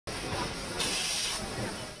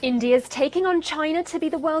India's taking on China to be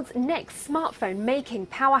the world's next smartphone-making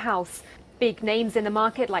powerhouse. Big names in the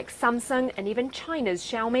market like Samsung and even China's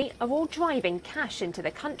Xiaomi are all driving cash into the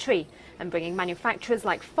country and bringing manufacturers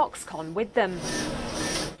like Foxconn with them.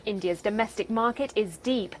 India's domestic market is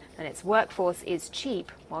deep and its workforce is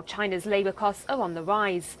cheap, while China's labour costs are on the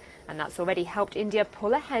rise. And that's already helped India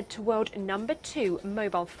pull ahead to world #2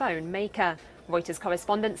 mobile phone maker. Reuters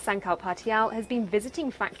correspondent Sankar Patial has been visiting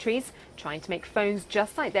factories, trying to make phones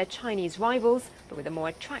just like their Chinese rivals, but with a more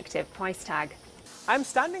attractive price tag. I'm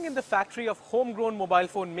standing in the factory of homegrown mobile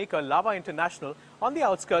phone maker Lava International on the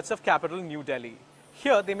outskirts of capital New Delhi.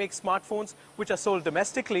 Here they make smartphones which are sold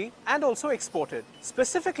domestically and also exported.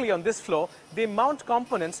 Specifically on this floor, they mount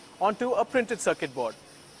components onto a printed circuit board.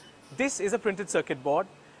 This is a printed circuit board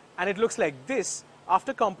and it looks like this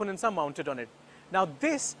after components are mounted on it. Now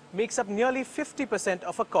this makes up nearly 50%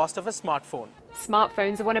 of a cost of a smartphone.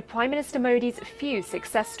 Smartphones are one of Prime Minister Modi's few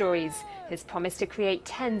success stories. His promise to create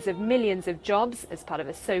tens of millions of jobs as part of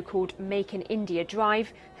a so-called Make in India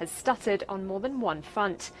drive has stuttered on more than one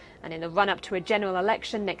front. And in the run-up to a general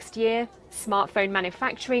election next year, smartphone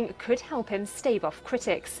manufacturing could help him stave off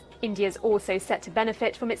critics. India's also set to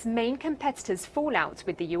benefit from its main competitor's fallout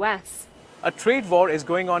with the US. A trade war is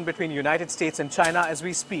going on between the United States and China as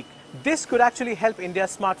we speak. This could actually help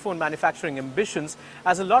India's smartphone manufacturing ambitions,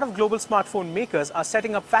 as a lot of global smartphone makers are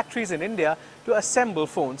setting up factories in India to assemble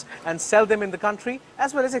phones and sell them in the country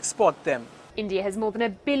as well as export them. India has more than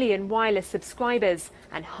 1 billion wireless subscribers,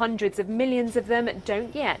 and hundreds of millions of them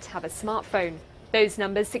don't yet have a smartphone. Those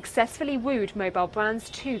numbers successfully wooed mobile brands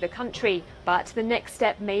to the country, but the next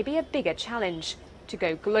step may be a bigger challenge. To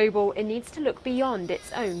go global, it needs to look beyond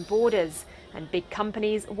its own borders, and big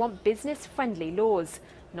companies want business-friendly laws,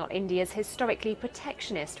 not India's historically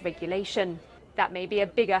protectionist regulation. That may be a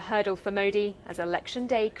bigger hurdle for Modi as election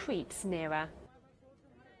day creeps nearer.